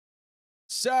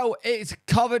So it's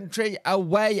Coventry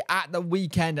away at the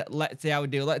weekend. Let's see how we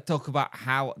do. Let's talk about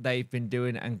how they've been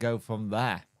doing and go from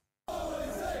there.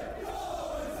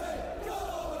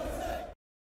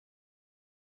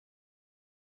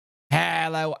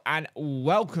 Hello and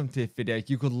welcome to this video.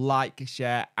 You could like,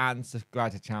 share and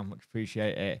subscribe to the channel. Much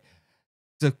appreciate it.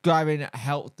 Subscribing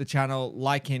helps the channel,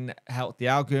 liking helps the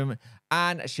algorithm,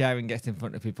 and sharing gets in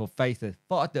front of people's faces.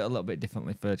 Thought I'd do it a little bit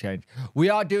differently for a change.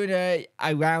 We are doing a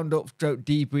roundup stroke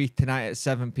debrief tonight at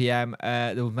 7 PM.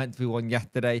 There was meant to be one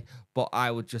yesterday, but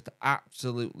I was just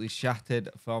absolutely shattered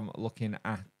from looking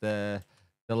at the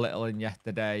little one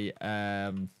yesterday.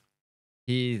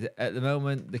 He's at the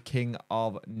moment the king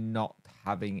of not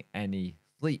having any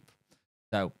sleep.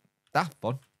 So that's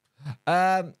fun.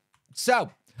 So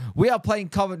we are playing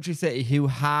Coventry City, who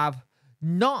have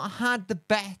not had the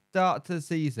best start to the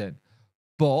season.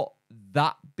 But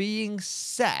that being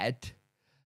said,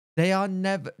 they're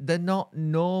not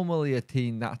normally a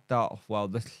team that start off well.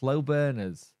 The slow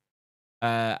burners,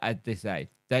 as they say.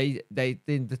 They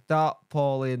seem to start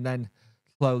poorly and then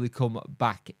slowly come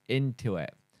back into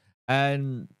it.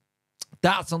 And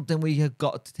that's something we have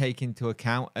got to take into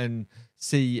account and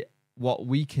see what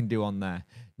we can do on there.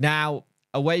 Now,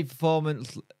 away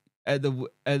performance at the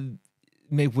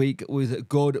midweek was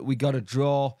good. We got a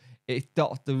draw. It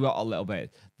stopped the rot a little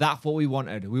bit. That's what we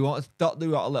wanted. We wanted to stop the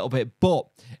rot a little bit, but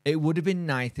it would have been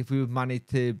nice if we would manage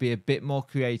to be a bit more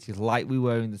creative like we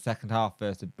were in the second half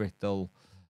versus Bristol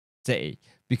City.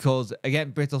 Because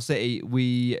against Bristol City,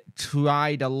 we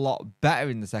tried a lot better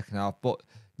in the second half, but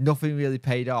nothing really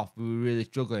paid off. We were really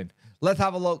struggling. Let's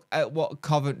have a look at what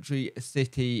Coventry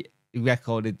City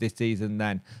recorded this season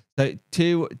then. So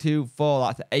 2-4,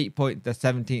 that's 8 points. They're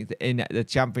 17th in the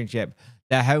championship.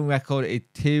 Their home record is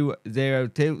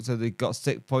 2-0-2, so they've got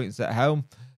 6 points at home.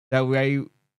 Their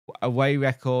away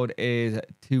record is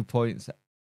 2 points.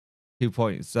 2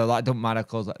 points. So that doesn't matter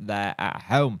because they're at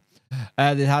home.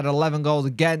 They had 11 goals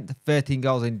against, 13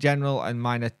 goals in general, and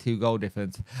minus 2 goal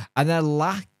difference. And their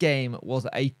last game was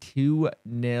a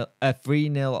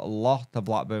 3-0 loss to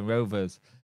Blackburn Rovers.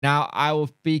 Now, I was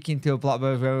speaking to a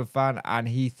Blackburn Rovers fan, and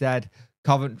he said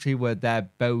Coventry were their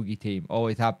bogey team,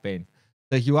 always have been.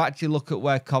 So if you actually look at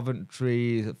where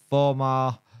Coventry's form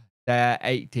are, they're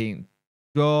 18th.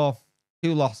 Draw,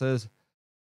 2 losses.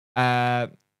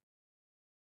 And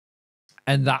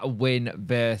that win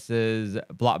versus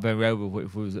Blackburn Rovers,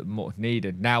 which was much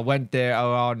needed. Now, Wednesday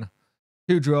are on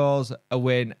 2 draws, a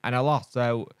win, and a loss.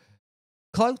 So,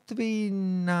 close to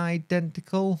being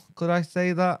identical. Could I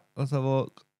say that? Let's have a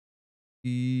look.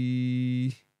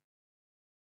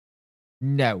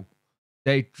 No.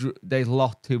 They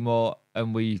lost 2 more,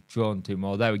 and we've drawn 2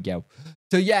 more. There we go.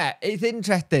 So, yeah, it's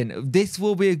interesting. This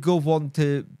will be a good one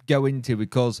to go into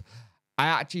because I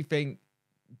actually think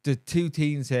the 2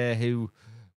 teams here who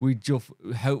we just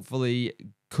hopefully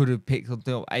could have picked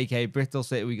something up, aka Bristol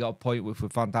City, we got a point, which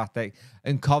was fantastic,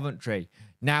 and Coventry.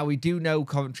 Now, we do know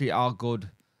Coventry are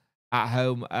good at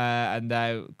home, and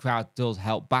their crowd does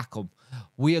help back them.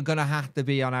 We are going to have to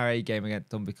be on our A game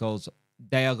against them because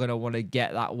they are going to want to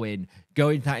get that win, go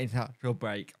into that international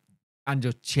break, and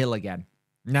just chill again.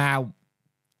 Now,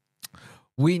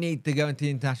 we need to go into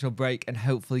the international break and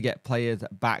hopefully get players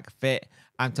back fit.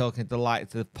 I'm talking to the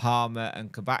likes of Palmer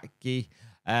and Kabaki.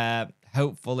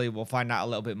 Hopefully, we'll find out a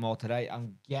little bit more today.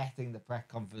 I'm guessing the press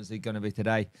conference is going to be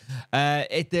today.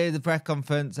 If there's a press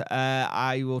conference,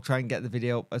 I will try and get the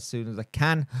video up as soon as I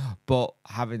can. But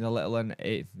having a little one,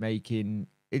 it's making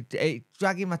it's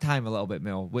dragging my time a little bit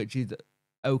more, which is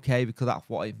okay because that's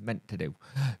what it's meant to do.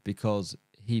 Because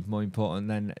he's more important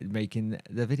than making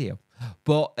the video.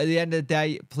 But at the end of the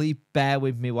day, please bear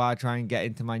with me while I try and get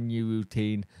into my new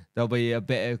routine. There'll be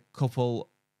a couple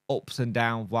ups and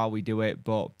downs while we do it,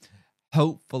 but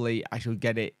hopefully I should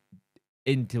get it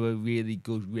into a really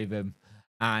good rhythm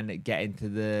and get into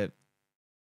the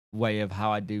way of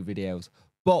how I do videos.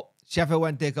 But Sheffield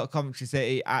Wednesday got Coventry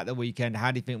City at the weekend.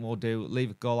 How do you think we'll do?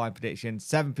 Leave a goal line prediction.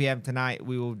 7 PM tonight,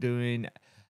 we will be doing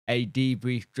a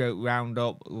debrief stroke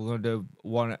roundup. We're going to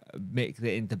want to mix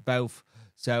it into both.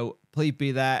 So please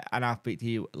be there, and I'll speak to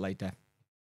you later.